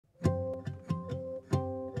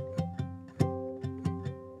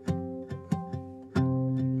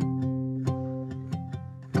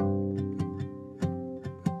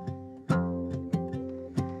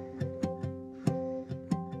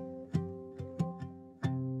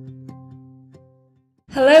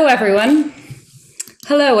Hello, everyone.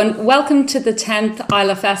 Hello, and welcome to the 10th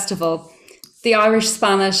ISLA Festival, the Irish,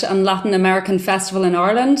 Spanish, and Latin American festival in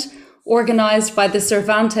Ireland, organised by the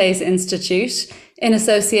Cervantes Institute in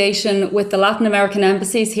association with the Latin American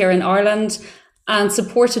embassies here in Ireland and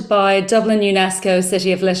supported by Dublin UNESCO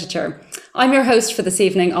City of Literature. I'm your host for this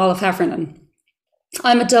evening, Heffernan.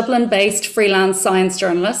 I'm a Dublin-based freelance science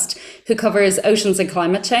journalist who covers oceans and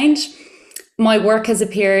climate change. My work has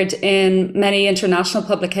appeared in many international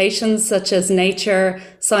publications such as Nature,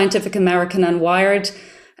 Scientific American, and Wired.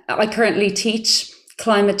 I currently teach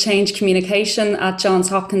climate change communication at Johns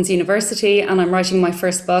Hopkins University, and I'm writing my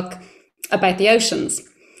first book about the oceans.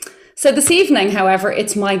 So this evening, however,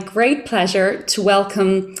 it's my great pleasure to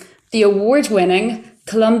welcome the award-winning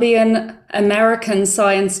Colombian-American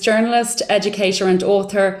science journalist, educator, and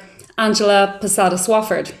author, Ángela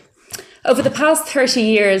Posada-Swafford. Over the past 30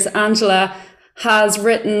 years, Ángela has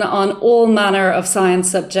written on all manner of science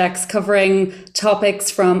subjects, covering topics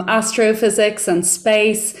from astrophysics and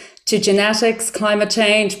space to genetics, climate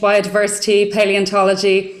change, biodiversity,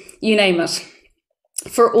 paleontology, you name it,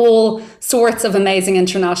 for all sorts of amazing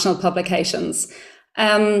international publications.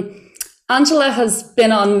 Ángela has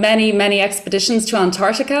been on many expeditions to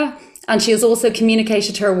Antarctica, and she has also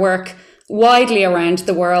communicated her work widely around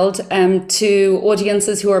the world to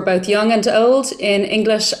audiences who are both young and old in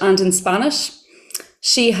English and in Spanish.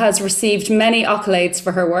 She has received many accolades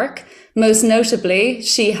for her work. Most notably,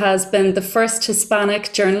 she has been the first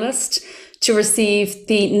Hispanic journalist to receive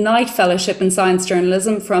the Knight Fellowship in Science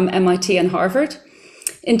Journalism from MIT and Harvard.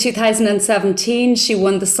 In 2017, she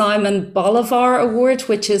won the Simon Bolivar Award,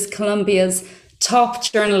 which is Colombia's top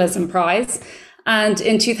journalism prize. And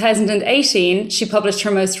in 2018, she published her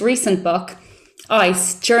most recent book,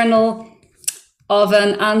 Ice, Journal of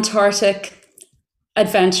an Antarctic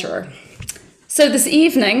Adventurer. So this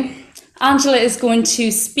evening, Ángela is going to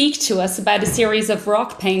speak to us about a series of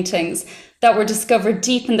rock paintings that were discovered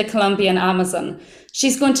deep in the Colombian Amazon.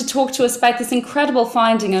 She's going to talk to us about this incredible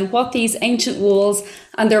finding and what these ancient walls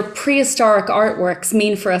and their prehistoric artworks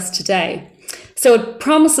mean for us today. So it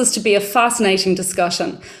promises to be a fascinating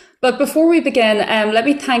discussion. But before we begin, let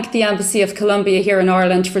me thank the Embassy of Colombia here in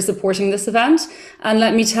Ireland for supporting this event. And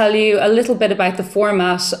let me tell you a little bit about the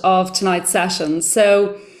format of tonight's session.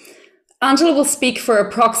 So Ángela will speak for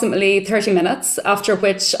approximately 30 minutes, after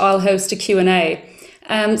which I'll host a Q&A.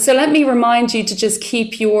 So let me remind you to just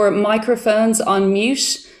keep your microphones on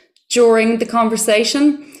mute during the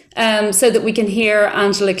conversation so that we can hear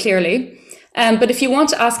Ángela clearly. But if you want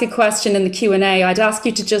to ask a question in the Q&A, I'd ask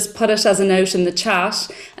you to just put it as a note in the chat.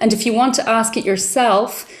 And if you want to ask it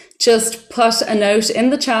yourself, just put a note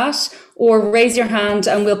in the chat or raise your hand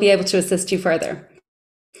and we'll be able to assist you further.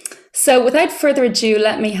 So without further ado,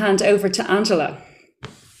 let me hand over to Ángela.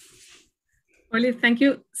 Oli, thank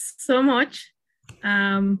you so much.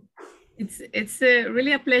 It's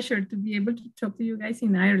really a pleasure to be able to talk to you guys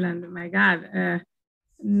in Ireland. Oh my God.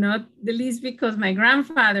 Not the least because my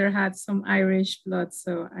grandfather had some Irish blood,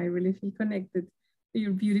 so I really feel connected to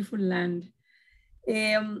your beautiful land.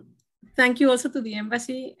 Thank you also to the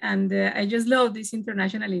embassy, and I just love these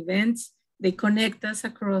international events. They connect us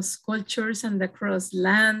across cultures and across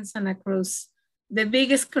lands and across the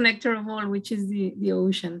biggest connector of all, which is the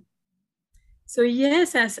ocean. So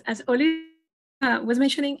yes, as Oli was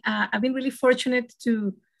mentioning, I've been really fortunate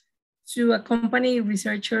to accompany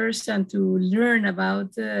researchers and to learn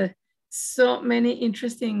about so many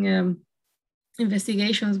interesting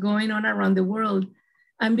investigations going on around the world.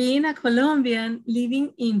 And being a Colombian,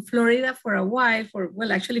 living in Florida for a while,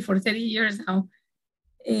 actually for 30 years now,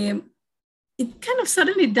 it kind of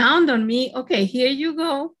suddenly dawned on me, okay, here you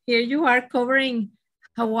go. Here you are covering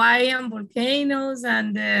Hawaiian volcanoes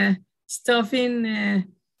and stuff in the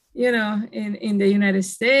United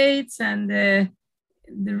States and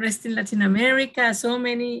the rest in Latin America, so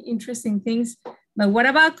many interesting things. But what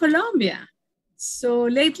about Colombia? So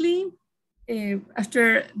lately,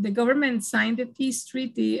 after the government signed a peace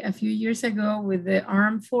treaty a few years ago with the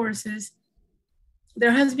armed forces,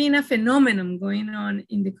 there has been a phenomenon going on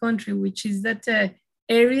in the country, which is that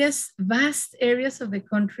vast areas of the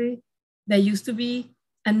country that used to be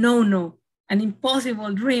a no-no, an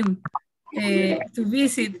impossible dream to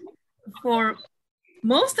visit for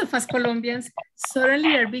most of us Colombians,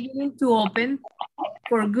 suddenly are beginning to open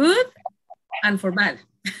for good and for bad.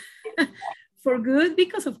 For good,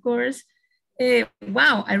 because of course,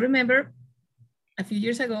 wow, I remember a few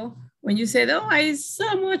years ago when you said, oh, I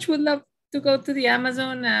so much would love to go to the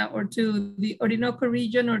Amazon or to the Orinoco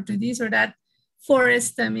region or to this or that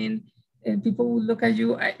forest. I mean, people will look at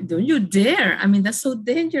you, don't you dare. I mean, that's so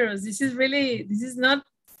dangerous. This is not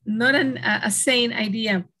not a sane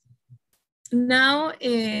idea. Now,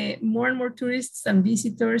 more and more tourists and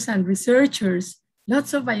visitors and researchers,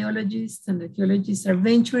 lots of biologists and archaeologists are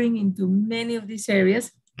venturing into many of these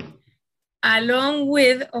areas, along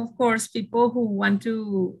with, of course, people who want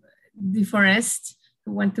to deforest,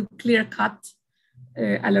 who want to clear cut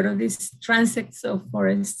a lot of these transects of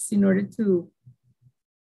forests in order to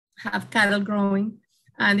have cattle growing,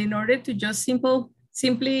 and in order to just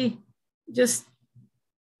simply just,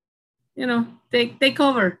 you know, take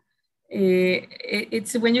over.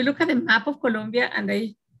 It's when you look at the map of Colombia, and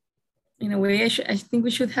in a way, I think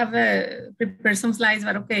we should have prepare some slides,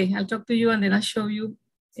 but okay, I'll talk to you and then I'll show you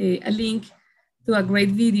a link to a great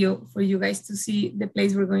video for you guys to see the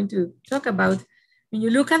place we're going to talk about. When you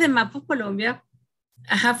look at the map of Colombia,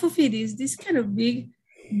 half of it is this kind of big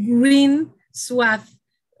green swath,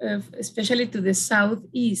 especially to the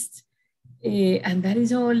southeast. And that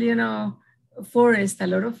is all, you know, forest, a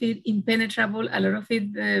lot of it impenetrable, a lot of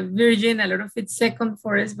it virgin, a lot of it second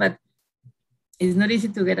forest, but it's not easy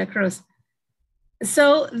to get across.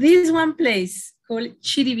 So this one place called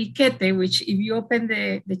Chiribiquete, which if you open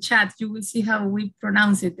the chat, you will see how we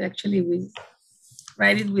pronounce it. Actually, we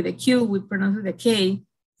write it with a Q, we pronounce it with a K.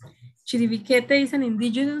 Chiribiquete is an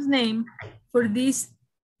indigenous name for this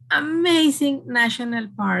amazing national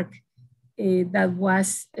park that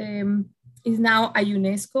was, is now a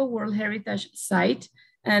UNESCO World Heritage Site.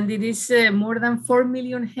 And it is more than 4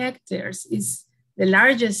 million hectares. It's the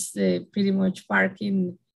largest pretty much park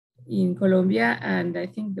in Colombia, and I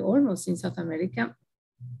think almost in South America.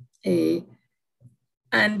 It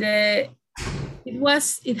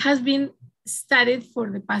has been studied for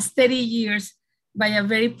the past 30 years by a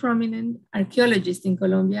very prominent archaeologist in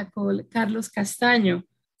Colombia called Carlos Castaño,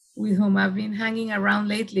 with whom I've been hanging around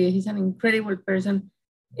lately. He's an incredible person.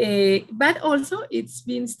 But also it's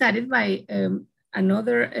been studied by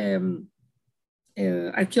another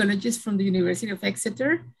archaeologist from the University of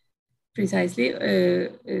Exeter, precisely,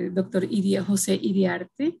 Dr. Jose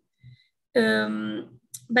Iriarte.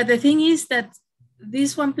 But the thing is that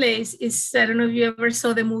this one place is, I don't know if you ever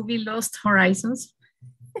saw the movie Lost Horizons,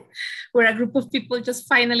 where a group of people just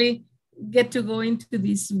finally get to go into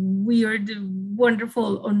this weird,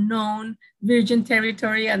 wonderful, unknown, virgin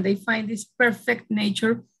territory, and they find this perfect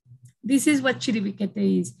nature. This is what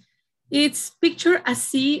Chiribiquete is. It's picture a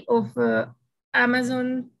sea of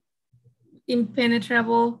Amazon,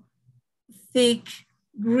 impenetrable, thick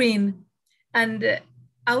green. And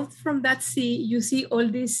out from that sea, you see all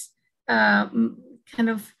these kind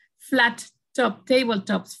of flat top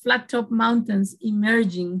tabletops, flat top mountains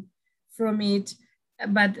emerging from it,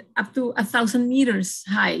 but up to 1,000 meters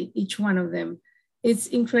high, each one of them. It's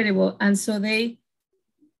incredible. And so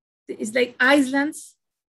it's like islands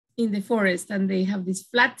in the forest, and they have these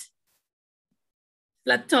flat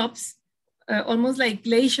tops, almost like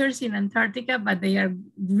glaciers in Antarctica, but they are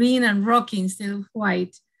green and rocky instead of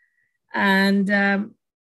white. And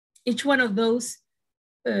each one of those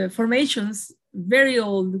formations, very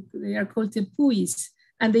old, they are called tepuis,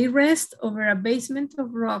 and they rest over a basement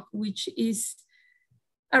of rock, which is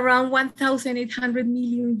around 1,800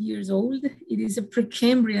 million years old. It is a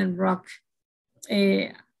Precambrian rock,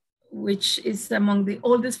 which is among the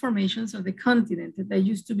oldest formations of the continent. That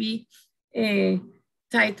used to be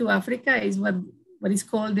tied to Africa, is what is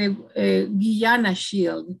called the Guyana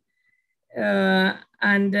Shield.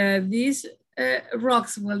 These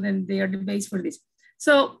rocks, well, then they are the base for this.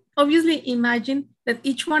 So obviously imagine that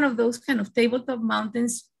each one of those kind of tabletop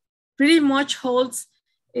mountains pretty much holds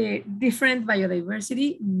a different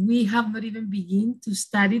biodiversity. We have not even begun to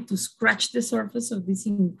study, to scratch the surface of this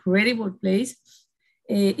incredible place.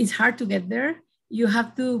 It's hard to get there. You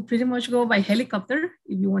have to pretty much go by helicopter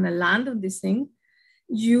if you want to land on this thing.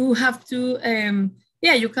 You have to,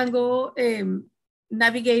 you can go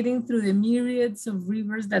navigating through the myriads of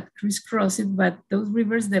rivers that crisscross it, but those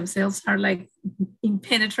rivers themselves are like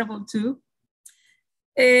impenetrable too.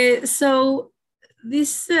 So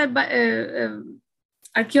this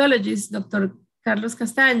archaeologist, Dr. Carlos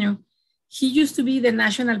Castaño, he used to be the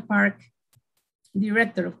national park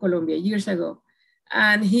director of Colombia years ago.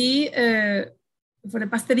 And he, for the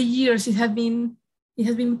past 30 years, he has been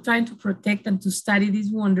trying to protect and to study this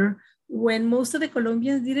wonder, when most of the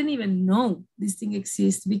Colombians didn't even know this thing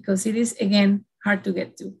exists, because it is, again, hard to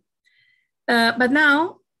get to. But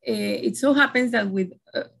now, it so happens that with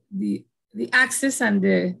the access and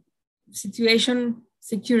the situation,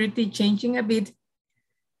 security changing a bit,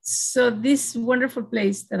 so this wonderful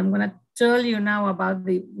place that I'm gonna tell you now about,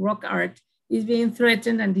 the rock art, is being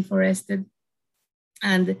threatened and deforested.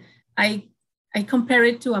 And I compare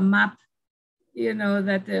it to a map you know,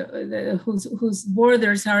 that whose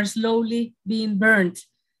borders are slowly being burned,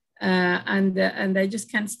 and I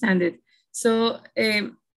just can't stand it. So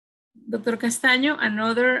Dr. Castaño and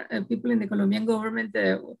other people in the Colombian government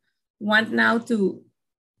want now to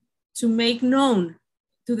make known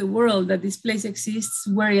to the world that this place exists,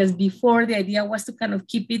 whereas before the idea was to kind of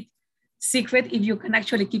keep it secret, if you can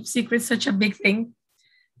actually keep secret such a big thing.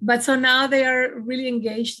 But so now they are really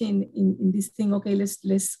engaged in this thing. Okay,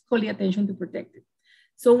 let's call the attention to protect it.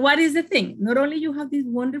 So what is the thing? Not only you have this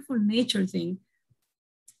wonderful nature thing,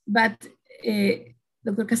 but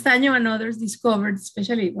Dr. Castaño and others discovered,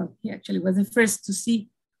 especially, well, he actually was the first to see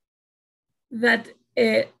that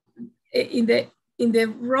in the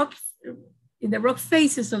rock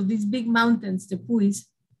faces of these big mountains, the Puis,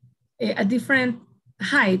 at different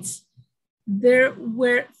heights, there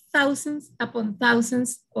were thousands upon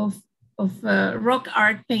thousands of rock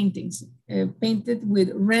art paintings painted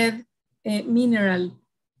with red mineral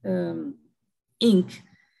ink.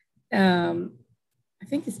 I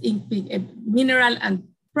think it's ink, mineral and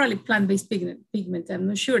probably plant-based pigment. I'm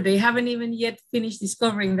not sure. They haven't even yet finished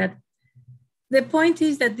discovering that. The point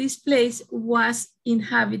is that this place was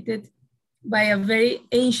inhabited by a very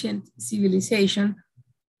ancient civilization,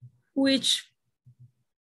 which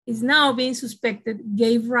is now being suspected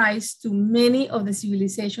gave rise to many of the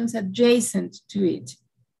civilizations adjacent to it.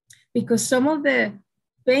 Because some of the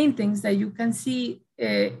paintings that you can see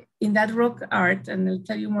in that rock art, and I'll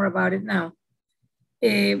tell you more about it now,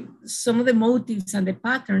 some of the motifs and the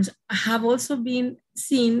patterns have also been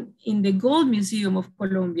seen in the Gold Museum of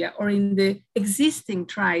Colombia, or in the existing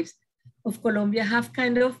tribes of Colombia have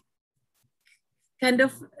kind of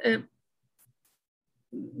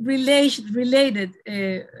related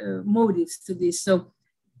motives to this. So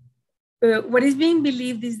what is being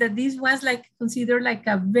believed is that this was considered like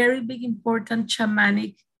a very big, important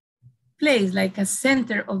shamanic place, like a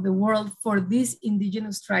center of the world for these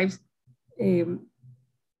indigenous tribes.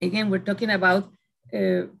 Again, we're talking about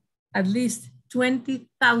at least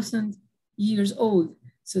 20,000 years old.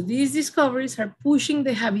 So these discoveries are pushing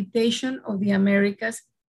the habitation of the Americas,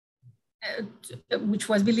 which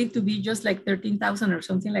was believed to be just like 13,000 or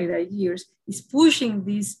something like that years, is pushing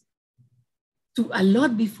this to a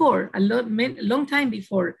lot before, long time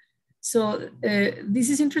before. So this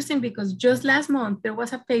is interesting because just last month, there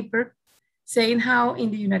was a paper saying how in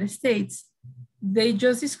the United States, they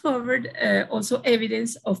just discovered also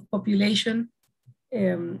evidence of population,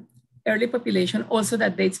 early population, also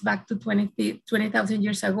that dates back to 20,000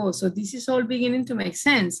 years ago. So this is all beginning to make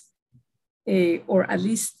sense, or at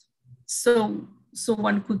least so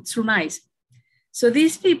one could surmise. So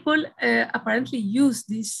these people apparently use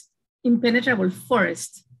this impenetrable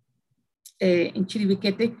forest in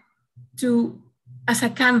Chiribiquete as a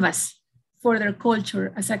canvas for their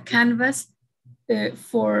culture, as a canvas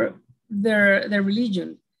for their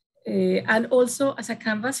religion, and also as a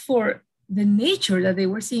canvas for the nature that they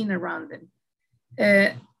were seeing around them.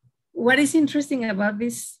 What is interesting about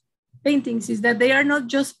these paintings is that they are not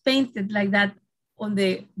just painted like that on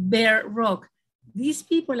the bare rock. These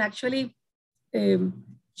people actually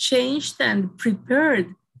changed and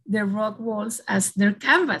prepared the rock walls as their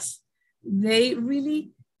canvas. They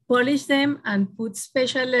really polished them and put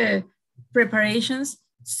special preparations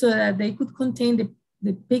so that they could contain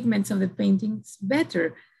the pigments of the paintings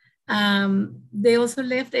better. They also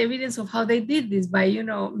left evidence of how they did this by,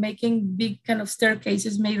 making big kind of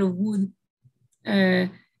staircases made of wood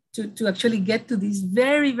to actually get to these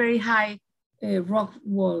very, very high rock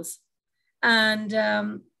walls. And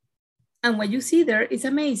what you see there is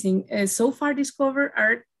amazing. So far discovered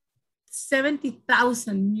are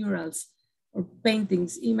 70,000 murals or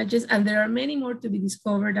paintings, images, and there are many more to be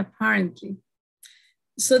discovered apparently.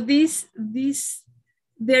 So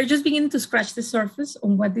they're just beginning to scratch the surface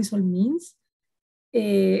on what this all means.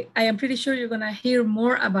 I am pretty sure you're gonna hear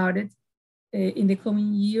more about it in the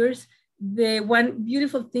coming years. The one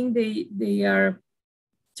beautiful thing they are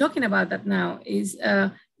talking about that now is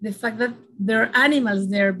the fact that there are animals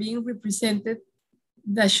there being represented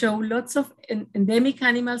that show lots of endemic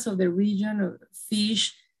animals of the region,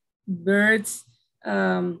 fish, birds,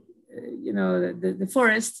 the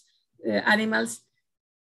forest animals,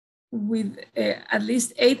 with at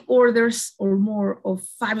least 8 orders or more of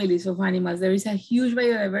families of animals. There is a huge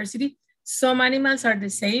biodiversity. Some animals are the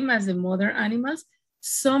same as the modern animals.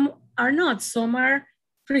 Some are not. Some are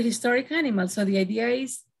prehistoric animals. So the idea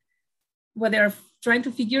is, what they're trying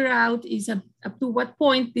to figure out is up to what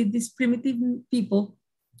point did these primitive people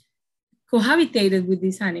cohabitated with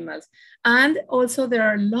these animals. And also there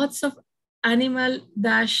are lots of animal-men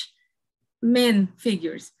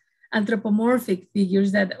figures. anthropomorphic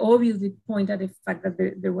figures that obviously point at the fact that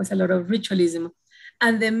there was a lot of ritualism.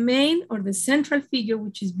 And the main or the central figure,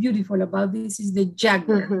 which is beautiful about this, is the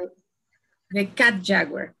jaguar, the cat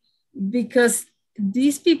jaguar, because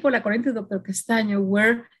these people, according to Dr. Castaño,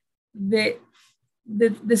 were the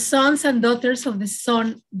sons and daughters of the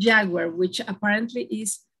sun jaguar, which apparently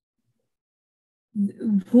is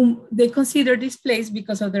whom they consider this place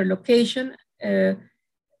because of their location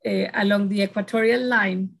along the equatorial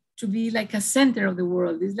line to be like a center of the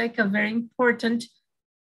world. It's like a very important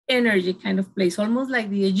energy kind of place, almost like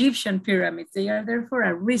the Egyptian pyramids. They are there for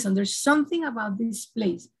a reason. There's something about this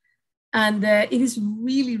place. And it is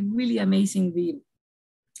really, really amazing.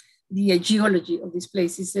 The geology of this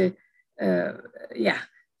place is,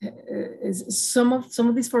 some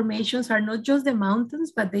of these formations are not just the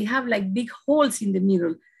mountains, but they have like big holes in the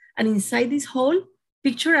middle. And inside this hole,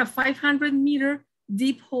 picture a 500-meter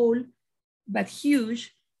deep hole, but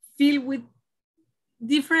huge, filled with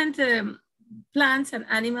different plants and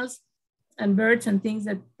animals and birds and things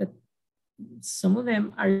that some of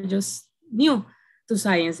them are just new to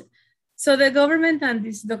science. So the government and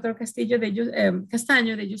this Dr. Castaño,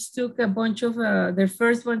 they just took a bunch of their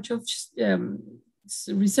first bunch of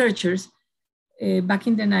researchers back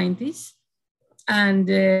in the 90s, and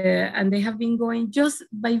they have been going just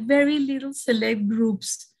by very little select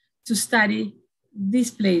groups to study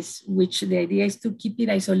this place, which the idea is to keep it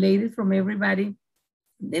isolated from everybody.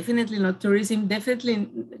 Definitely not tourism, definitely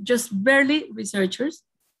just barely researchers,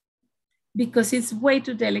 because it's way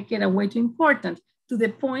too delicate and way too important, to the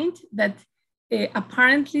point that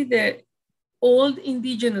apparently the old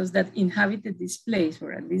indigenous that inhabited this place,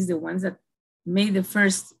 or at least the ones that made the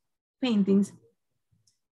first paintings,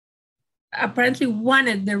 apparently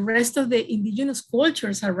wanted the rest of the indigenous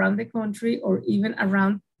cultures around the country, or even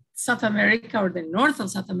around South America or the north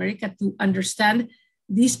of South America, to understand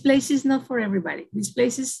this place is not for everybody. This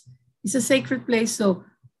place is a sacred place, so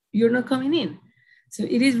you're not coming in. So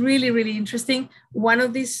it is really, really interesting. One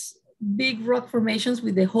of these big rock formations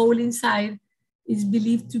with the hole inside is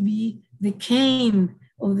believed to be the cane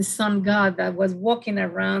of the sun god that was walking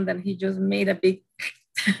around, and he just made a big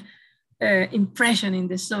impression in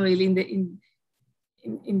the soil, in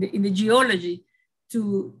the geology,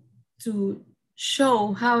 to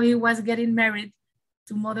show how he was getting married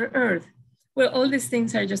to Mother Earth. Well, all these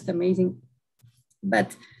things are just amazing.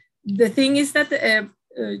 But the thing is that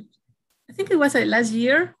I think it was last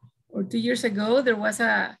year or 2 years ago, there was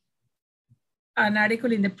an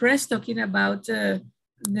article in the press talking about the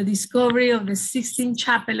discovery of the Sistine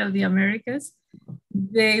Chapel of the Americas.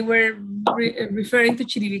 They were referring to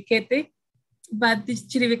Chiribiquete, but this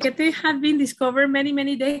Chiribiquete had been discovered many,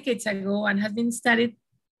 many decades ago and had been studied,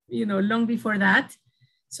 long before that.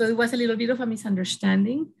 So it was a little bit of a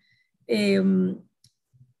misunderstanding. To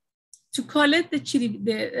call it the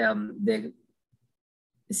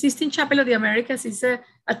Sistine Chapel of the Americas is a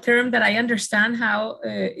term that I understand how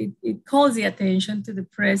it calls the attention to the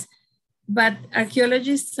press, but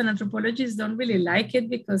archaeologists and anthropologists don't really like it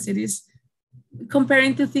because it is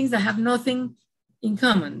comparing two things that have nothing in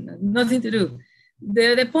common, nothing to do.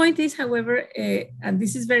 The point is, however, and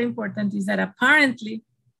this is very important, is that apparently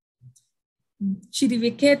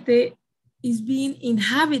Chiribiquete is being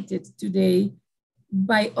inhabited today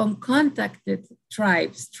by uncontacted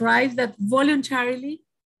tribes that voluntarily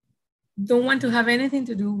don't want to have anything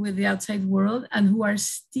to do with the outside world, and who are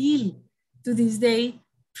still to this day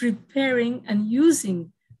preparing and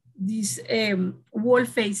using these wall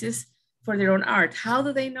faces for their own art. How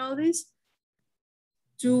do they know this?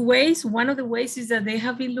 Two ways. One of the ways is that they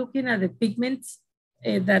have been looking at the pigments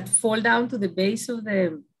that fall down to the base of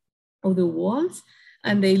the walls,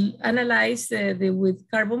 and they analyze with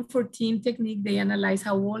carbon-14 technique, they analyze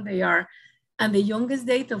how old they are. And the youngest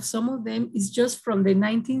date of some of them is just from the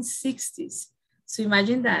 1960s. So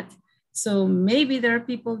imagine that. So maybe there are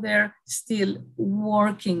people there still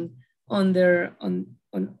working on their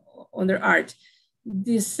art.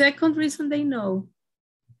 The second reason they know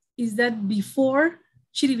is that before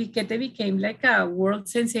Chiribiquete became like a world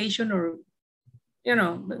sensation, or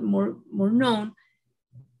more known,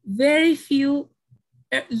 very few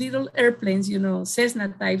little airplanes, Cessna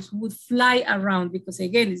types, would fly around, because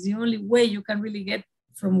again, it's the only way you can really get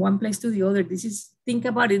from one place to the other. This is, think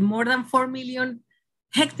about it, more than 4 million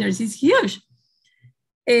hectares. It's huge.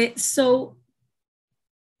 So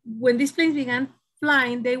when these planes began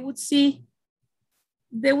flying, they would see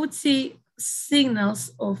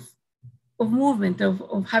signals of movement,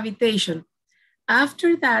 of habitation.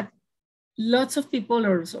 After that, lots of people,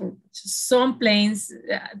 or some planes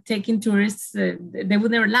taking tourists, they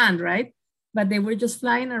would never land, right? But they were just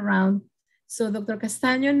flying around. So Dr.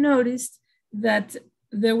 Castaño noticed that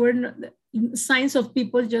there were signs of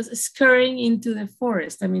people just scurrying into the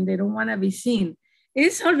forest. I mean, they don't want to be seen.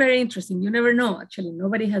 It's all very interesting. You never know, actually.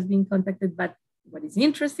 Nobody has been contacted, but what is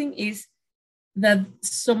interesting is that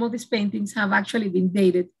some of these paintings have actually been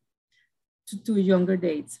dated to younger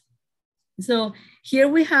dates. So here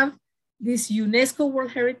we have this UNESCO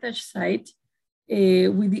World Heritage Site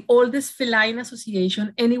with the oldest feline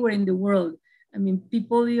association anywhere in the world. I mean,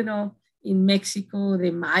 people, you know, in Mexico,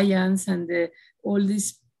 the Mayans and all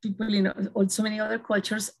these people in so many other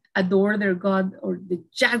cultures adore their god or the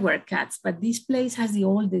jaguar cats, but this place has the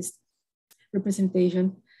oldest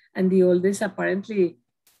representation and the oldest apparently,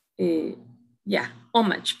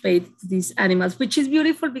 homage paid to these animals, which is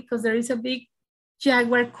beautiful because there is a big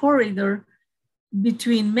jaguar corridor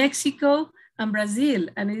between Mexico and Brazil,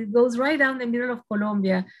 and it goes right down the middle of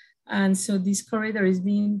Colombia. And so this corridor is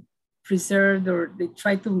being preserved, or they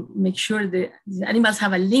try to make sure the animals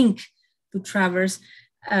have a link to traverse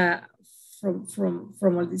from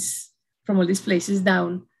all these places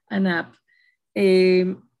down and up.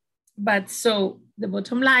 But so the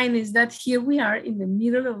bottom line is that here we are in the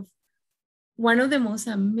middle of one of the most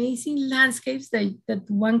amazing landscapes that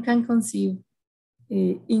one can conceive.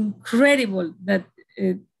 Incredible that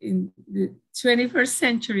in the 21st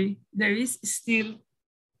century, there is still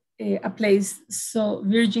a place so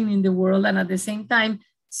virgin in the world, and at the same time,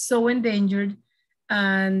 so endangered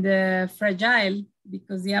and fragile,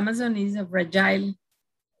 because the Amazon is a fragile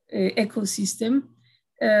ecosystem.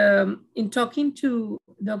 In talking to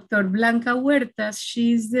Dr. Blanca Huertas,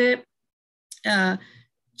 she's the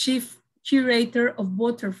chief curator of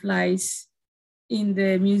butterflies in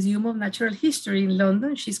the Museum of Natural History in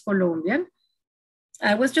London. She's Colombian.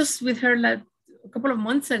 I was just with her a couple of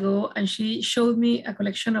months ago, and she showed me a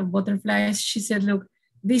collection of butterflies. She said, look,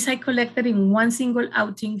 this I collected in one single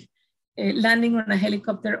outing, landing on a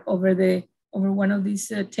helicopter over one of these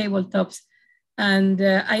tabletops. And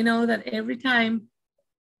I know that every time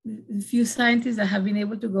the few scientists that have been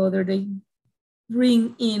able to go there, they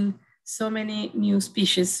bring in so many new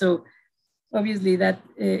species. So obviously that,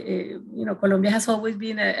 Colombia has always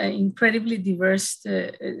been an incredibly diverse,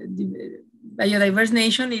 biodiverse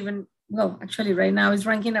nation. Even, well, actually right now it's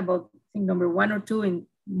ranking about, I think, number 1 or 2 in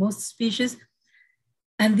most species.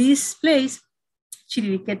 And this place,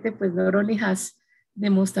 Chiribiquete, pues not only has the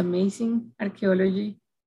most amazing archaeology,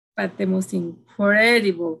 but the most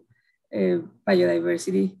incredible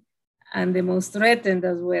biodiversity and the most threatened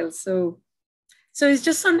as well. So it's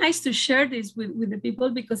just so nice to share this with the people,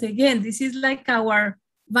 because again, this is like our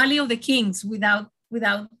Valley of the Kings without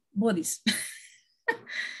bodies.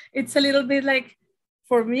 It's a little bit like,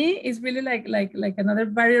 for me, it's really like another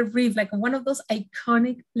barrier reef, like one of those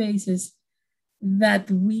iconic places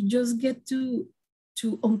that we just get to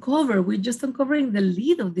uncover. We're just uncovering the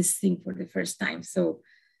lead of this thing for the first time. So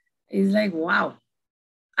it's like, wow.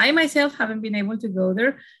 I myself haven't been able to go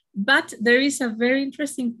there, but there is a very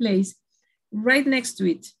interesting place right next to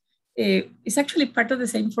it. It's actually part of the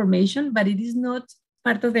same formation, but it is not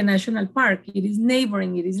part of the national park. It is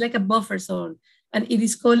neighboring. It is like a buffer zone, and it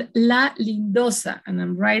is called La Lindosa, and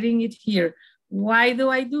I'm writing it here. Why do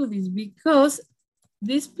I do this? Because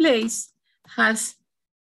this place has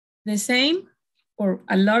the same, or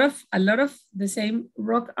a lot of the same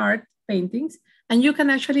rock art paintings, and you can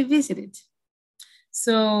actually visit it.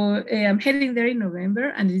 So I'm heading there in November,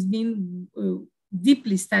 and it's been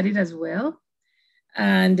deeply studied as well.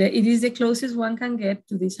 And it is the closest one can get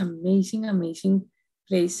to this amazing, amazing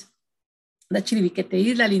place that Chiribiquete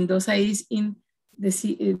is. La Lindosa is in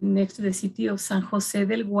the next to the city of San Jose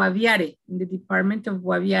del Guaviare, in the department of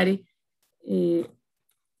Guaviare in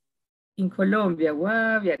Colombia.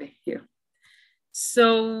 Guaviare, here.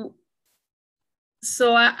 So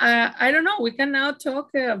I don't know, we can now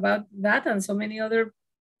talk about that and so many other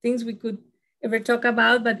things we could ever talk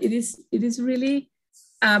about, but it is really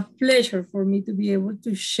a pleasure for me to be able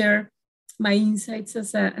to share my insights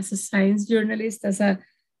as a science journalist, as a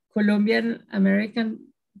Colombian-American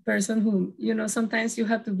person who, sometimes you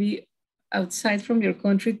have to be outside from your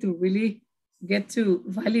country to really get to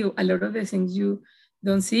value a lot of the things you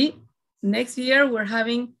don't see. Next year, we're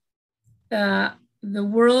having the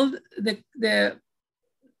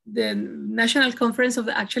national conference of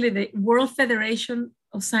the World Federation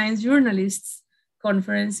of Science Journalists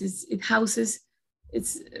conference. It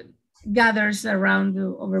gathers around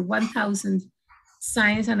over 1,000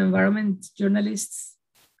 science and environment journalists,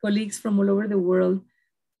 colleagues from all over the world.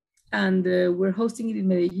 And we're hosting it in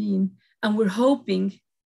Medellin. And we're hoping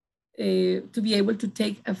to be able to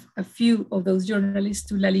take a few of those journalists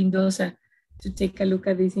to La Lindosa to take a look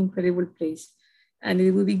at this incredible place. And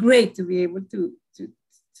it would be great to be able to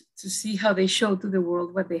see how they show to the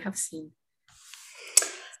world what they have seen.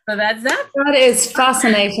 So that's that. That is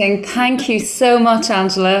fascinating. Thank you so much,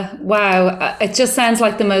 Angela. Wow. It just sounds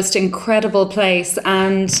like the most incredible place.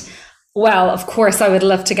 And well, of course, I would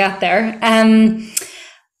love to get there.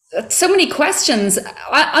 So many questions.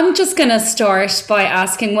 I'm just going to start by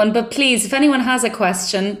asking one, but please, if anyone has a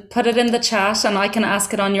question, put it in the chat and I can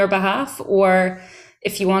ask it on your behalf, or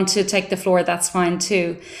if you want to take the floor, that's fine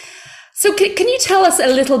too. So can you tell us a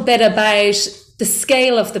little bit about the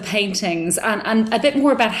scale of the paintings and a bit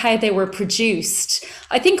more about how they were produced?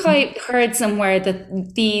 I think I heard somewhere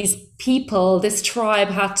that these people, this tribe,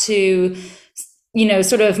 had to,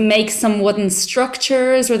 sort of make some wooden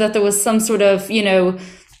structures, or that there was some sort of,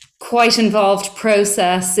 quite involved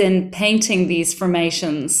process in painting these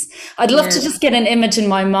formations. I'd love to just get an image in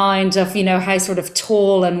my mind of, how sort of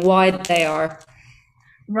tall and wide they are.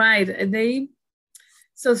 Right.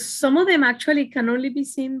 So some of them actually can only be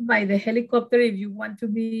seen by the helicopter if you want to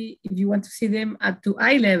see them to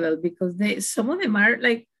eye level, because some of them are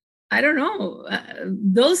like, I don't know,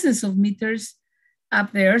 dozens of meters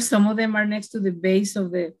up there. Some of them are next to the base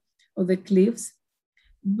of the cliffs.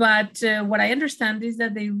 But what I understand is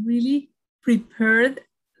that they really prepared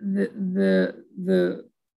the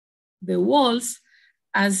walls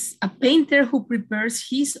as a painter who prepares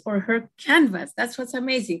his or her canvas. That's what's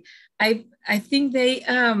amazing. I think they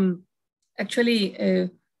actually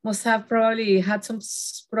must have probably had some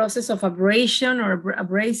process of abrasion or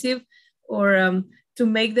abrasive, or to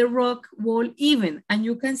make the rock wall even. And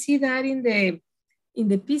you can see that in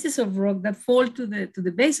the pieces of rock that fall to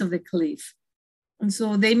the base of the cliff. And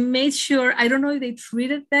so they made sure, I don't know if they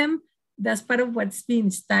treated them. That's part of what's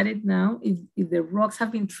being studied now, if the rocks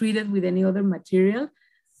have been treated with any other material.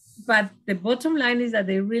 But the bottom line is that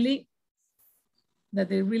they really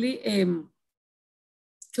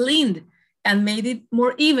cleaned and made it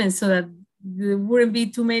more even, so that there wouldn't be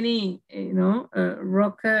too many,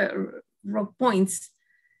 rock points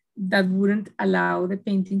that wouldn't allow the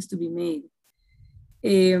paintings to be made.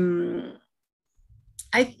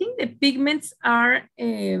 I think the pigments are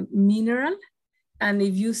mineral, and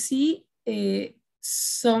if you see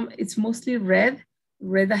it's mostly red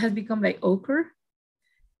that has become like ochre.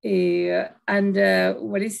 And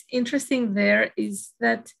what is interesting there is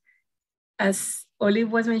that, as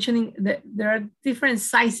Olive was mentioning, that there are different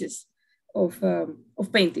sizes of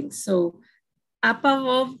paintings. So up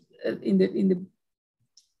above, in the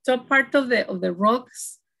top part of the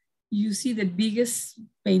rocks, you see the biggest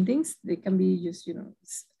paintings. They can be just,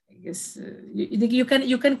 I guess you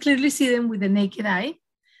can clearly see them with the naked eye.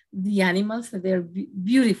 The animals, they're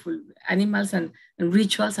beautiful animals and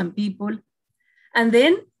rituals and people. And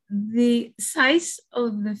then the size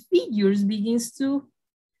of the figures begins to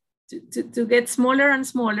get smaller and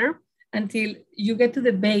smaller until you get to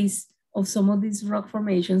the base of some of these rock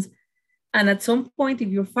formations. And at some point, if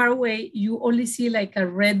you're far away, you only see like a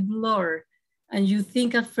red blur. And you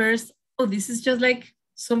think at first, oh, this is just like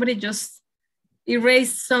somebody just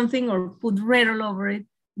erased something or put red all over it.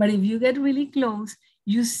 But if you get really close,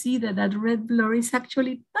 you see that red blur is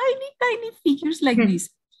actually tiny, tiny figures like this.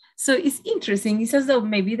 So it's interesting. It's as though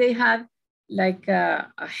maybe they had like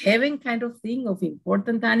a heaven kind of thing of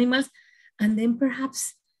important animals. And then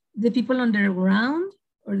perhaps the people underground,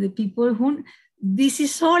 or the people who, this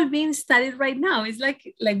is all being studied right now. It's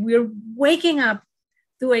like we're waking up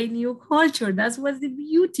to a new culture. That's what's the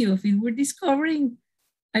beauty of it. We're discovering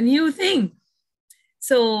a new thing.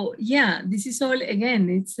 So yeah, this is all, again,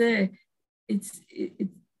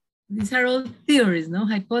 these are all theories, no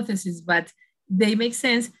hypotheses, but they make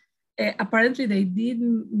sense. Apparently they did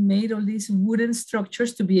made all these wooden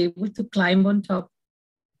structures to be able to climb on top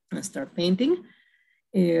and start painting.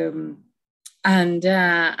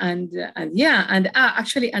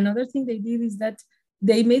 Actually another thing they did is that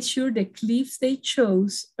they made sure the cliffs they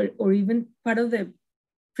chose, or even part of the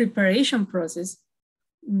preparation process,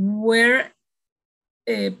 were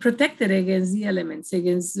protected against the elements,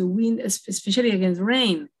 against the wind, especially against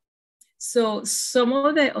rain. So some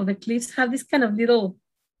of the cliffs have this kind of little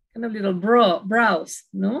brows,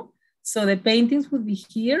 no? So the paintings would be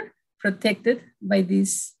here, protected by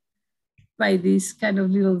this kind of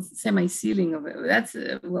little semi-ceiling of it. That's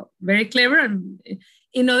very clever. And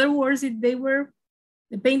in other words,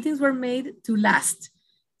 the paintings were made to last.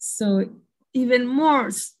 So even more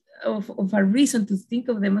of a reason to think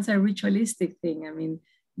of them as a ritualistic thing. I mean,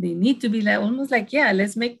 they need to be like almost like, yeah,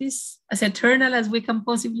 let's make this as eternal as we can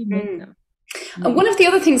possibly make them. And one of the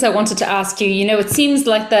other things I wanted to ask you, it seems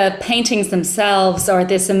like the paintings themselves are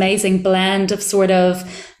this amazing blend of sort of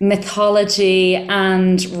mythology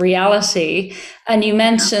and reality. And you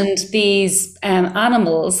mentioned these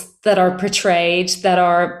animals that are portrayed that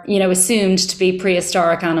are, assumed to be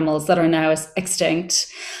prehistoric animals that are now extinct.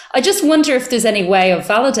 I just wonder if there's any way of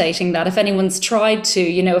validating that, if anyone's tried to,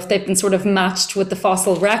 if they've been sort of matched with the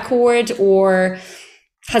fossil record, or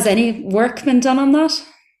has any work been done on that?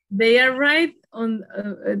 They are right on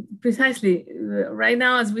precisely right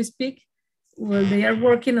now as we speak. Well, they are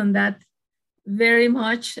working on that very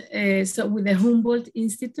much. So with the Humboldt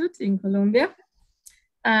Institute in Colombia,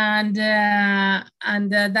 and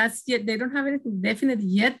that's yet they don't have anything definite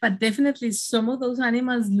yet, but definitely some of those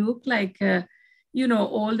animals look like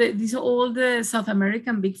all the South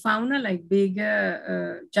American big fauna, like big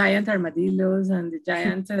giant armadillos and the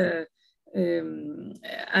giant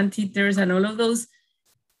anteaters and all of those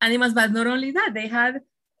animals. But not only that, they had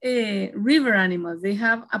river animals. They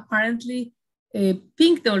have apparently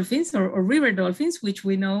pink dolphins or river dolphins, which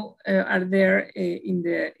we know are there in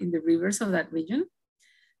the rivers of that region.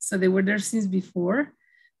 So they were there since before.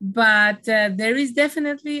 But there is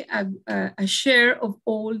definitely a share of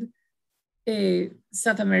old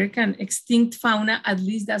South American extinct fauna. At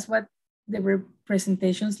least that's what the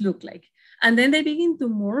representations look like. And then they begin to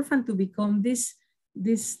morph and to become this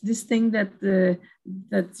thing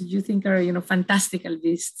that you think are fantastical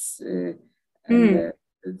beasts and,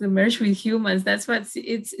 to merge with humans. That's what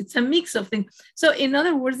it's a mix of things. So in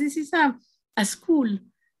other words, this is a school.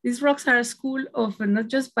 These rocks are a school of not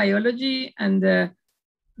just biology and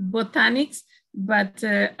botanics, but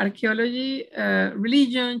archaeology,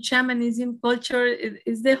 religion, shamanism, culture.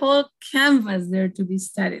 It's the whole canvas there to be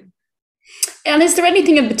studied. And is there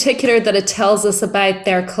anything in particular that it tells us about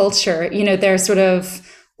their culture, their sort of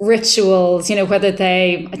rituals, whether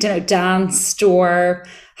they, danced or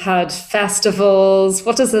had festivals?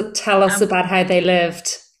 What does it tell us about how they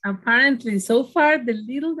lived? Apparently, so far, the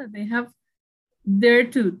little that they have there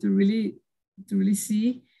to really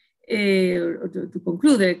see or to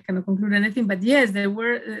conclude, they cannot conclude anything. But yes, there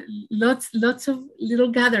were lots of little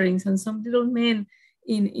gatherings, and some little men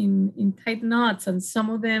in tight knots, and some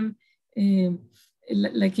of them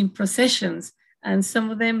like in processions, and some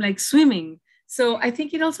of them like swimming. So I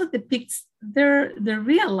think it also depicts their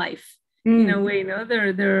real life in a way,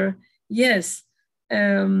 their yes.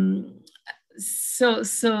 So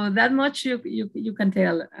that much you can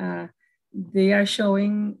tell. They are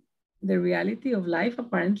showing the reality of life,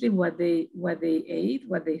 apparently what they ate,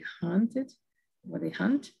 what they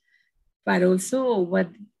hunt, but also what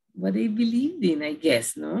they believed in, I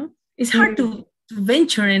guess. No, it's hard to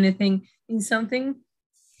venture anything in something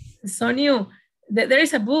so new. There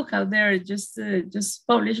is a book out there just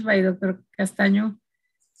published by Dr. Castaño,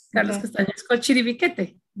 Carlos Castaño. It's called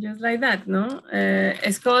Chiribiquete, just like that, no?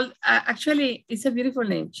 It's called, actually, it's a beautiful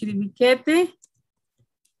name, Chiribiquete,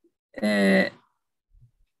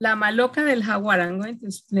 La Maloca del Jaguar. I'm going to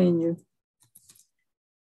explain you.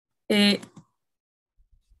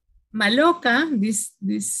 Maloca,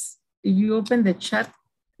 this, if you open the chat,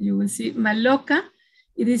 you will see Maloca.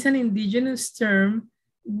 It is an indigenous term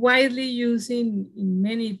widely used in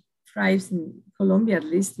many tribes in Colombia, at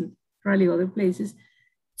least, and probably other places,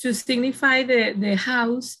 to signify the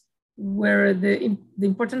house where the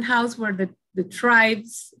important house where the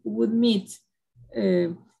tribes would meet.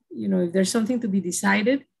 If there's something to be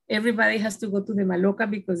decided, everybody has to go to the Maloca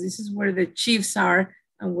because this is where the chiefs are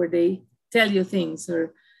and where they tell you things.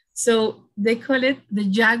 So they call it the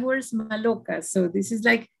Jaguar's Maloca. So this is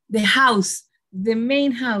like the house, the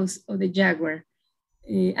main house of the Jaguar.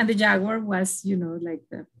 And the Jaguar was, like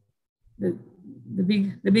the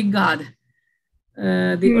big god,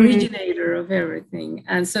 the originator of everything.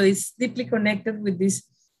 And so it's deeply connected with these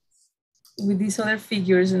other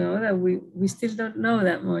figures, that we still don't know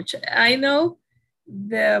that much. I know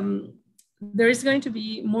there is going to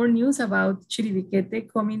be more news about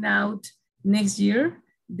Chiribiquete coming out next year.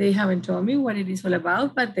 They haven't told me what it is all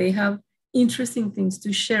about, but they have interesting things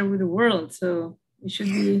to share with the world. So it should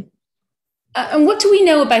be. And what do we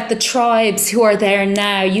know about the tribes who are there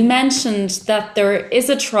now? You mentioned that there is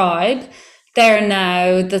a tribe there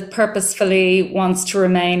now that purposefully wants to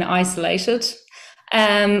remain isolated.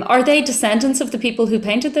 Are they descendants of the people who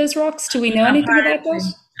painted those rocks? Do we know anything about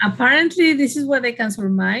that? Apparently, this is what they can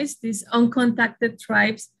surmise, these uncontacted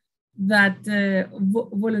tribes that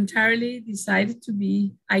voluntarily decided to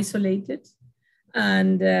be isolated.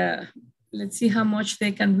 And let's see how much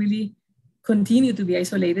they can really continue to be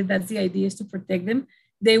isolated. That's the idea, is to protect them.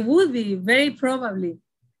 They would be very probably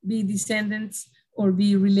be descendants or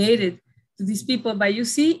be related these people. But you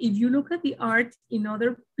see, if you look at the art in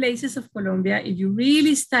other places of Colombia, if you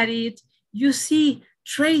really study it, you see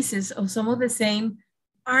traces of some of the same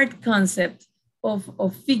art concept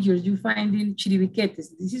of figures you find in Chiribiquete.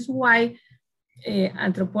 This is why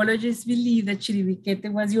anthropologists believe that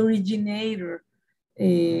Chiribiquete was the originator,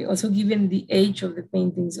 also given the age of the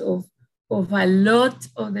paintings of a lot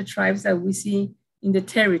of the tribes that we see in the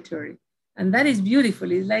territory. And that is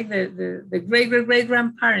beautiful. It's like the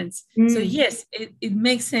great-great-great-grandparents. So yes, it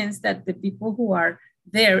makes sense that the people who are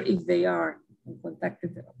there, if they are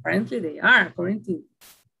contacted, apparently they are, according to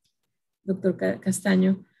Dr.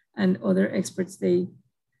 Castaño and other experts,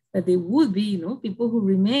 that they would be, people who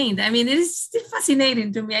remained. I mean, it is still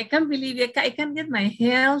fascinating to me. I can't believe it. I can't get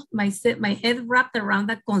my head wrapped around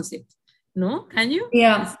that concept. No, can you?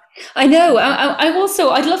 Yeah, I know.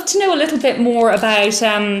 I'd love to know a little bit more about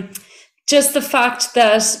just the fact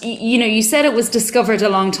that, you said it was discovered a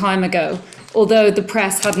long time ago, although the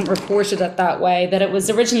press hadn't reported it that way, that it was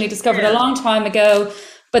originally discovered a long time ago,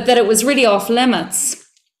 but that it was really off limits.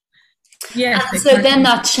 Yes. And so then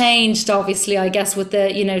that changed, obviously, I guess, with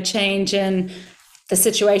the, change in the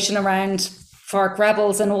situation around FARC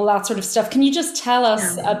rebels and all that sort of stuff. Can you just tell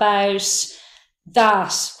us about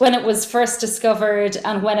that, when it was first discovered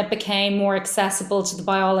and when it became more accessible to the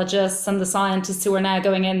biologists and the scientists who are now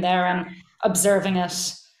going in there and observing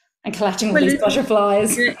it and collecting all these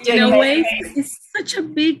butterflies? In a way, it's such a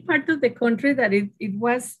big part of the country that it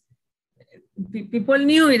was, people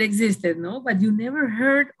knew it existed, but you never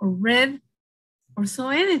heard or read or saw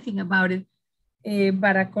anything about it.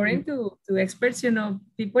 But according to experts,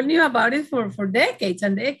 people knew about it for decades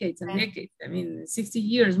and decades and decades. I mean, 60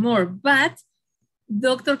 years more. But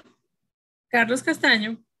Dr. Carlos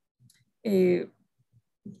Castaño,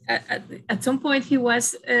 at some point, he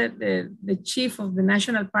was the chief of the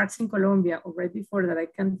national parks in Colombia, or right before that. I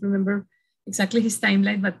can't remember exactly his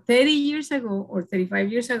timeline, but 30 years ago or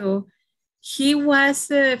 35 years ago, he was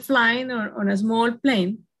flying on a small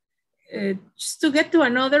plane just to get to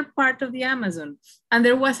another part of the Amazon. And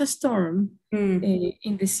there was a storm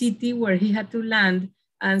in the city where he had to land.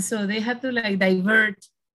 And so they had to divert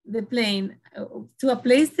the plane to a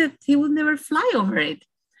place that he would never fly over it.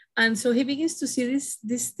 And so he begins to see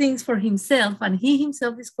these things for himself, and he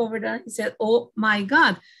himself discovered that. He said, oh my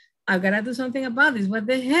God, I've got to do something about this. What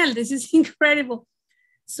the hell? This is incredible.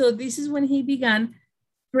 So this is when he began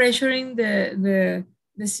pressuring the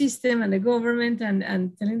system and the government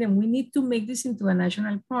and telling them, we need to make this into a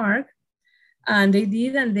national park. And they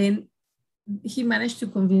did, and then he managed to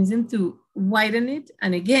convince them to widen it.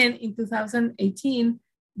 And again, in 2018,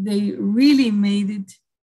 they really made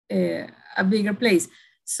it a bigger place.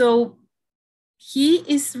 So he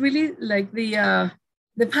is really like the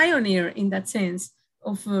pioneer in that sense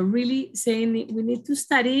of really saying we need to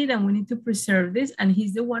study it and we need to preserve this. And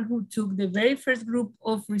he's the one who took the very first group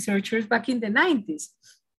of researchers back in the 90s.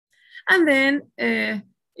 And then,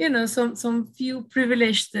 some few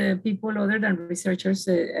privileged people other than researchers,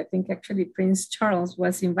 I think actually Prince Charles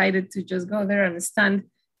was invited to just go there and stand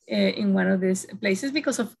in one of these places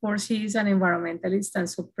because, of course, he is an environmentalist. And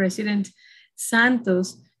so President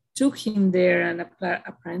Santos took him there, and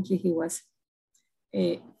apparently he was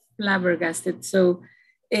flabbergasted. So,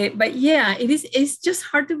 but yeah, it's just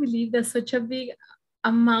hard to believe that such a big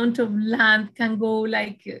amount of land can go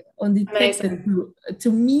undetected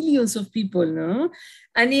to millions of people, no?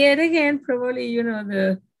 And yet again, probably,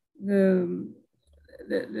 the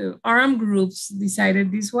armed groups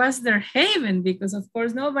decided this was their haven because, of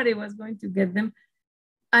course, nobody was going to get them.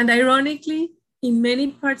 And ironically, in many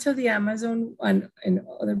parts of the Amazon and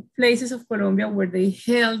other places of Colombia where they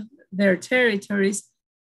held their territories,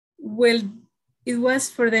 well, it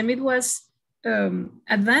was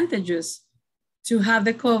advantageous to have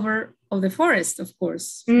the cover of the forest, of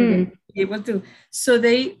course, for them to be able to. So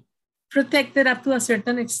they protected up to a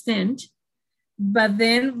certain extent, but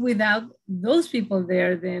then without those people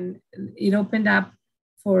there, then it opened up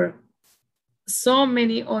for so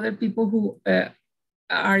many other people who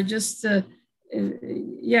are just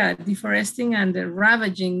deforesting and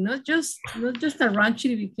ravaging, not just around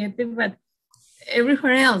Chiribiquete, but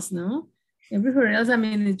everywhere else, no? Everywhere else. I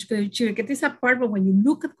mean, Chiribiquete is a part, but when you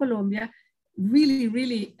look at Colombia, really,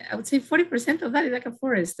 really, I would say 40% of that is like a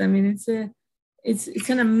forest. I mean, it's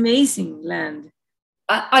an amazing land.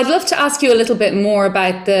 I'd love to ask you a little bit more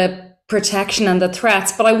about the protection and the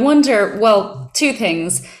threats, but I wonder, well, two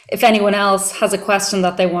things. If anyone else has a question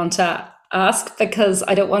that they want to ask, because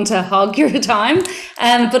I don't want to hog your time,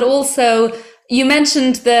 but also you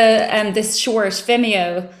mentioned this short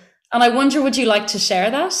Vimeo, and I wonder, would you like to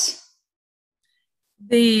share that?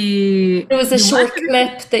 The It was a short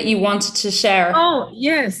clip that you wanted to share. Oh,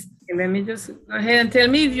 yes. Let me just go ahead and tell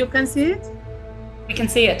me if you can see it. We can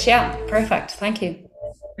see it, yeah. Perfect, thank you.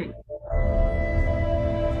 Okay.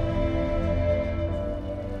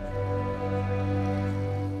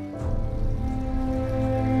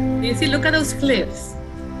 You see, look at those cliffs.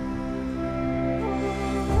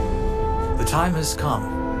 The time has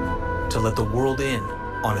come to let the world in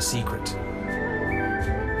on a secret.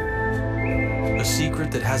 A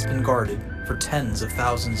secret that has been guarded for tens of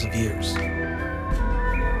thousands of years.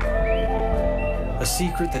 A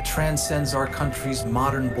secret that transcends our country's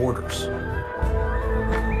modern borders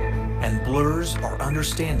and blurs our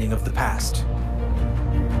understanding of the past.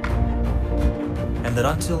 And that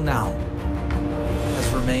until now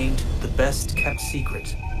has remained the best kept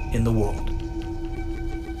secret in the world.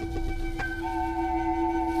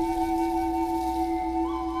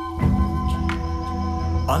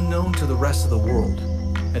 Unknown to the rest of the world,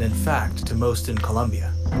 and in fact to most in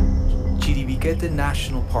Colombia, Chiribiquete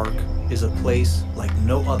National Park is a place like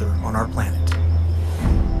no other on our planet.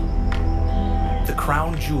 The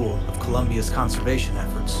crown jewel of Colombia's conservation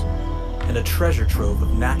efforts, and a treasure trove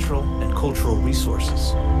of natural and cultural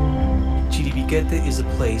resources, Chiribiquete is a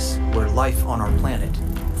place where life on our planet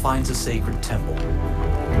finds a sacred temple.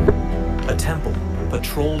 A temple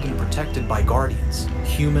patrolled and protected by guardians,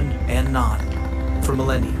 human and non, for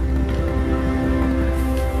millennia.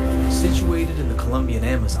 Situated in the Colombian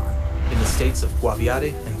Amazon, in the states of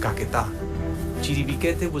Guaviare and Caquetá,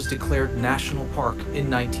 Chiribiquete was declared National Park in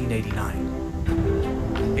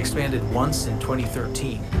 1989. Expanded once in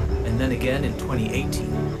 2013 and then again in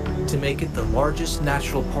 2018 to make it the largest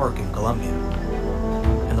natural park in Colombia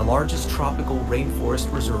and the largest tropical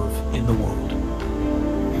rainforest reserve in the world,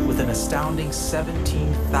 with an astounding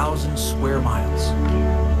 17,000 square miles,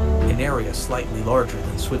 an area slightly larger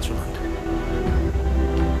than Switzerland.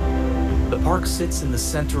 The park sits in the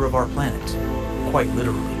center of our planet, quite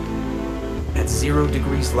literally. At 0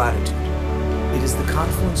 degrees latitude, it is the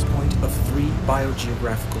confluence point of 3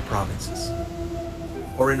 biogeographical provinces: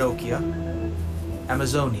 Orinoquia,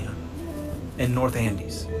 Amazonia, and North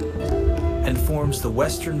Andes, and forms the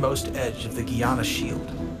westernmost edge of the Guiana Shield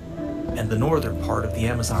and the northern part of the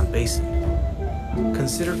Amazon Basin,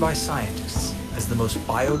 considered by scientists as the most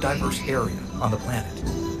biodiverse area on the planet.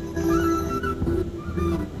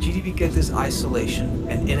 Chiribiquete's isolation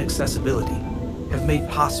and inaccessibility have made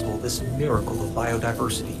possible this miracle of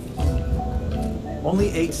biodiversity. Only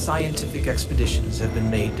 8 scientific expeditions have been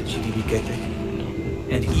made to Chiribiquete,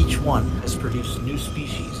 and each one has produced new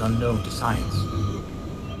species unknown to science.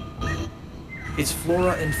 Its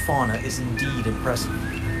flora and fauna is indeed impressive.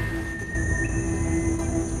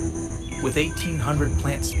 With 1,800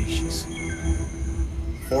 plant species,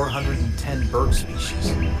 410 bird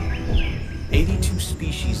species, 82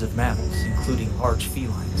 species of mammals, including large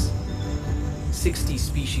felines, 60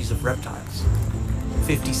 species of reptiles,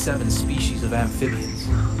 57 species of amphibians,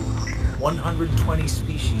 120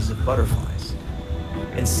 species of butterflies,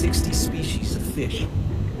 and 60 species of fish,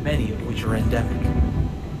 many of which are endemic.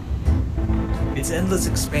 Its endless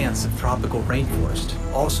expanse of tropical rainforest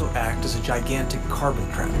also act as a gigantic carbon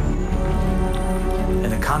trap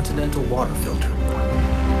and a continental water filter,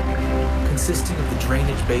 consisting of the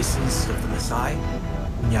drainage basins of the Masai,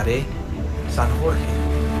 Ñare, San Jorge,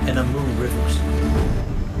 and Amu rivers,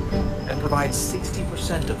 and provides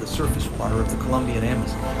 60% of the surface water of the Colombian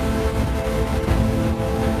Amazon.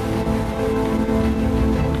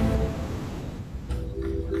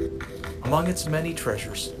 Among its many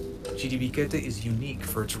treasures, Chiribiquete is unique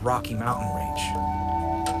for its rocky mountain range,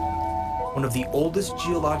 one of the oldest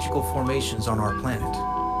geological formations on our planet,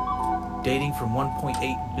 dating from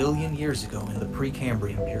 1.8 billion years ago in the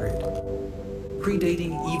Precambrian period,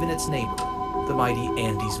 predating even its neighbor, the mighty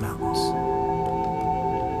Andes Mountains.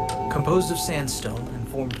 Composed of sandstone and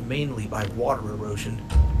formed mainly by water erosion,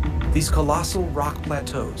 these colossal rock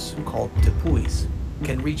plateaus, called tepuis,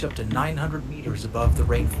 can reach up to 900 meters above the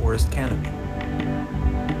rainforest canopy.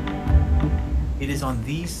 It is on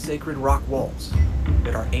these sacred rock walls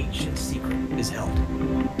that our ancient secret is held.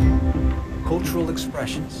 Cultural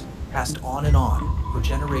expressions passed on and on for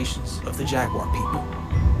generations of the Jaguar people,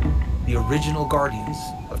 the original guardians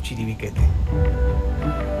of Chiribiquete.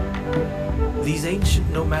 These ancient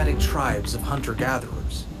nomadic tribes of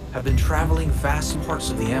hunter-gatherers have been traveling vast parts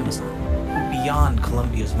of the Amazon, beyond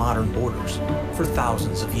Colombia's modern borders, for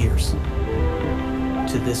thousands of years.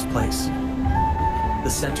 To this place, the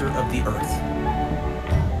center of the earth,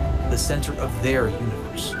 the center of their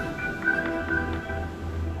universe.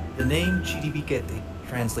 The name Chiribiquete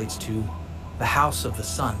translates to the house of the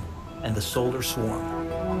sun and the solar swarm.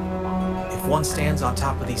 If If one stands on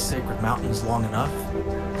top of these sacred mountains long enough,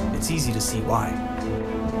 it's easy to see why.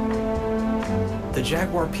 The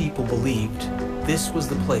jaguar people believed this was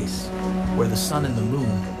the place where the sun and the moon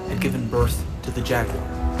had given birth to the jaguar,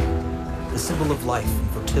 the symbol of life and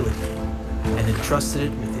fertility, and entrusted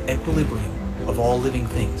it with the equilibrium of all living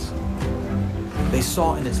things. They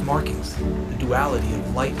saw in its markings the duality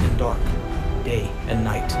of light and dark, day and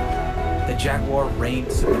night. The jaguar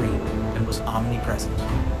reigned supreme and was omnipresent.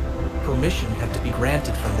 Permission had to be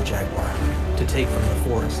granted from the jaguar to take from the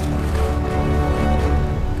forest.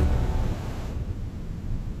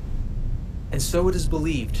 And so it is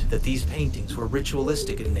believed that these paintings were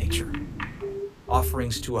ritualistic in nature,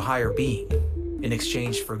 offerings to a higher being in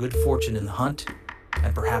exchange for good fortune in the hunt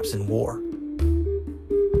and perhaps in war.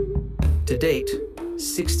 To date,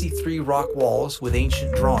 63 rock walls with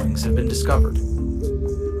ancient drawings have been discovered,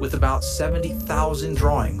 with about 70,000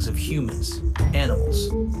 drawings of humans, animals,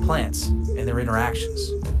 plants, and their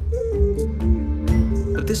interactions.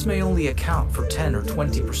 But this may only account for 10 or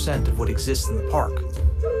 20% of what exists in the park,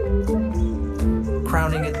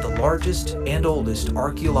 crowning it the largest and oldest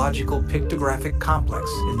archaeological pictographic complex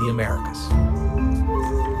in the Americas.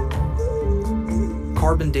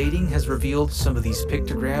 Carbon dating has revealed some of these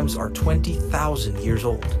pictograms are 20,000 years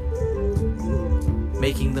old,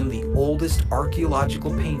 making them the oldest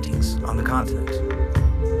archaeological paintings on the continent.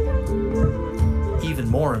 Even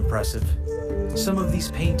more impressive, some of these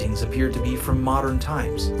paintings appear to be from modern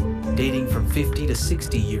times, dating from 50 to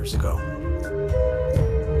 60 years ago.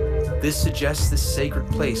 This suggests this sacred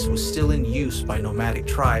place was still in use by nomadic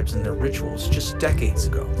tribes in their rituals just decades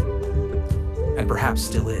ago, and perhaps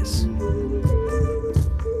still is.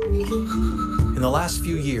 In the last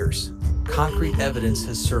few years, concrete evidence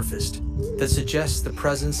has surfaced that suggests the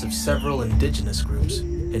presence of several indigenous groups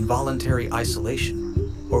in voluntary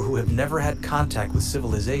isolation or who have never had contact with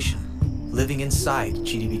civilization living inside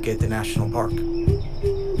Chiribiquete National Park.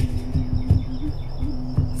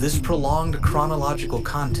 This prolonged chronological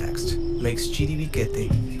context makes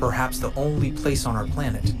Chiribiquete perhaps the only place on our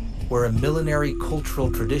planet where a millenary cultural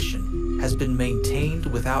tradition has been maintained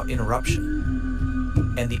without interruption,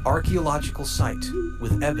 and the archaeological site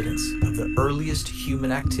with evidence of the earliest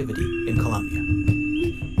human activity in Colombia.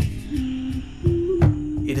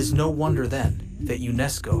 It is no wonder then that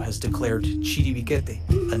UNESCO has declared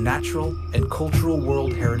Chiribiquete a natural and cultural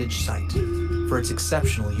World Heritage Site for its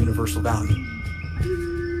exceptional universal value,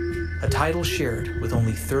 a title shared with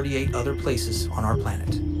only 38 other places on our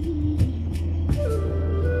planet.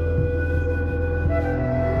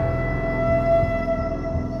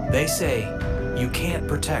 They say you can't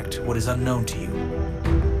protect what is unknown to you.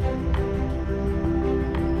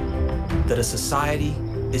 That a society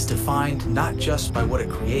is defined not just by what it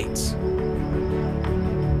creates,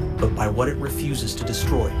 but by what it refuses to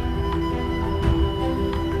destroy.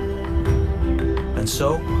 And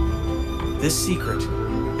so, this secret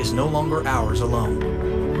is no longer ours alone.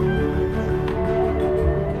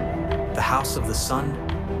 The house of the sun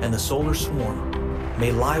and the solar swarm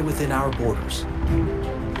may lie within our borders,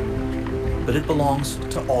 but it belongs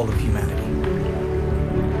to all of humanity.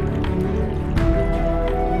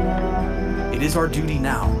 It is our duty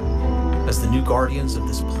now, as the new guardians of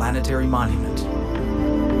this planetary monument,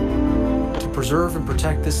 to preserve and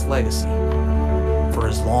protect this legacy for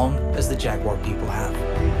as long as the jaguar people have.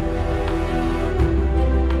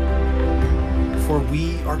 For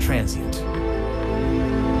we are transient,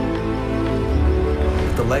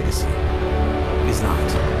 but the legacy is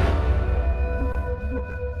not.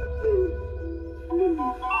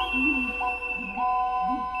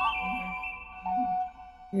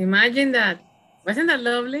 Imagine that. Wasn't that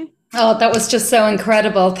lovely? Oh, that was just so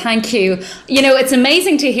incredible. Thank you. You know, it's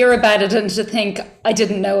amazing to hear about it and to think, I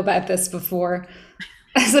didn't know about this before.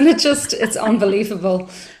 Isn't it just, it's unbelievable.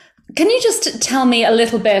 Can you just tell me a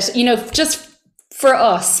little bit, you know, just for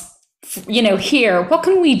us, you know, here, what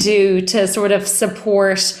can we do to sort of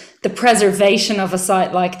support the preservation of a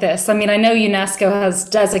site like this? I mean, I know UNESCO has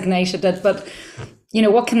designated it, but, you know,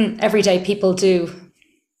 what can everyday people do?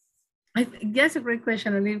 That's a great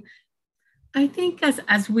question, Olive. I think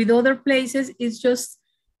as with other places, it's just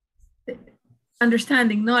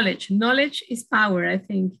understanding knowledge. Knowledge is power, I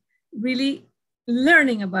think. Really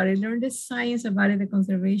learning about it, learn the science about it, the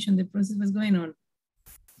conservation, the process was going on.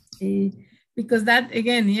 Because that,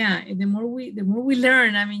 again, yeah, the more we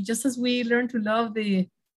learn, I mean, just as we learn to love the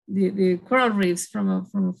coral reefs from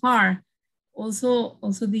afar, also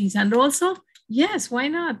these. And also, yes, why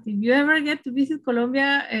not? If you ever get to visit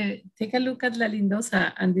Colombia, take a look at La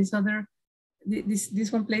Lindosa and this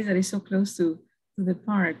one place that is so close to the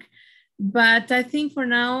park. But I think for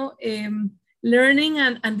now, learning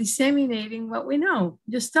and disseminating what we know,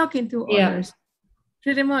 just talking to others.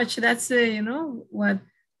 Pretty much that's,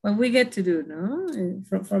 what we get to do, no?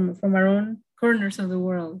 From our own corners of the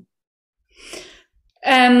world.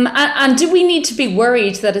 And do we need to be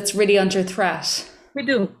worried that it's really under threat? We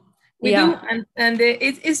do. We do, and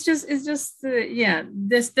it's just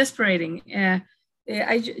desperating.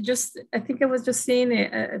 I think I was just seeing,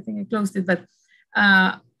 I think I closed it, but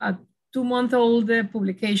a 2-month-old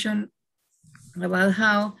publication about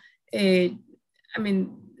how,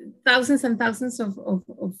 thousands and thousands of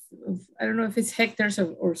I don't know if it's hectares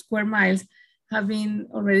or square miles have been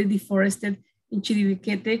already deforested in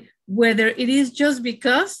Chiribiquete, whether it is just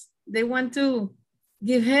because they want to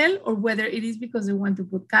give hell or whether it is because they want to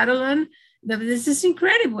put cattle on. This is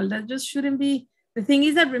incredible. That just shouldn't be. The thing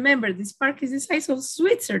is that, remember, this park is the size of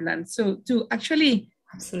Switzerland. So to actually,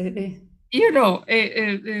 absolutely,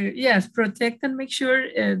 yes, protect and make sure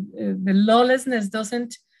the lawlessness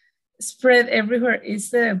doesn't spread everywhere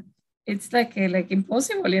is it's like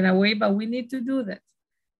impossible in a way, but we need to do that.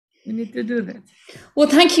 We need to do that. Well,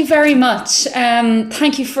 thank you very much.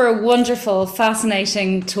 Thank you for a wonderful,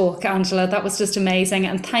 fascinating talk, Angela. That was just amazing.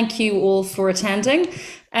 And thank you all for attending.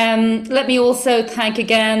 Let me also thank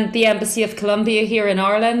again the Embassy of Colombia here in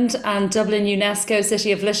Ireland and Dublin UNESCO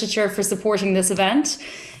City of Literature for supporting this event.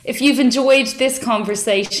 If you've enjoyed this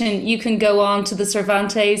conversation, you can go on to the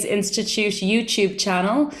Cervantes Institute YouTube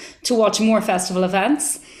channel to watch more festival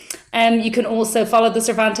events. You can also follow the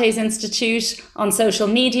Cervantes Institute on social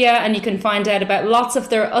media, and you can find out about lots of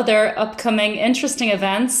their other upcoming interesting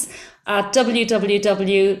events at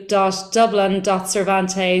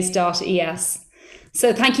www.dublin.cervantes.es.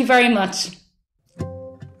 So thank you very much.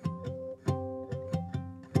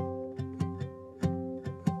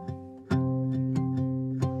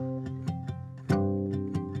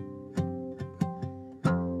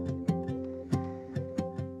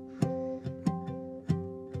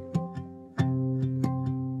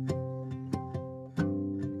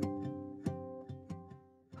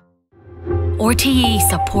 RTE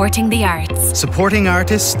supporting the arts. Supporting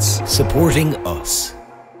artists. Supporting us.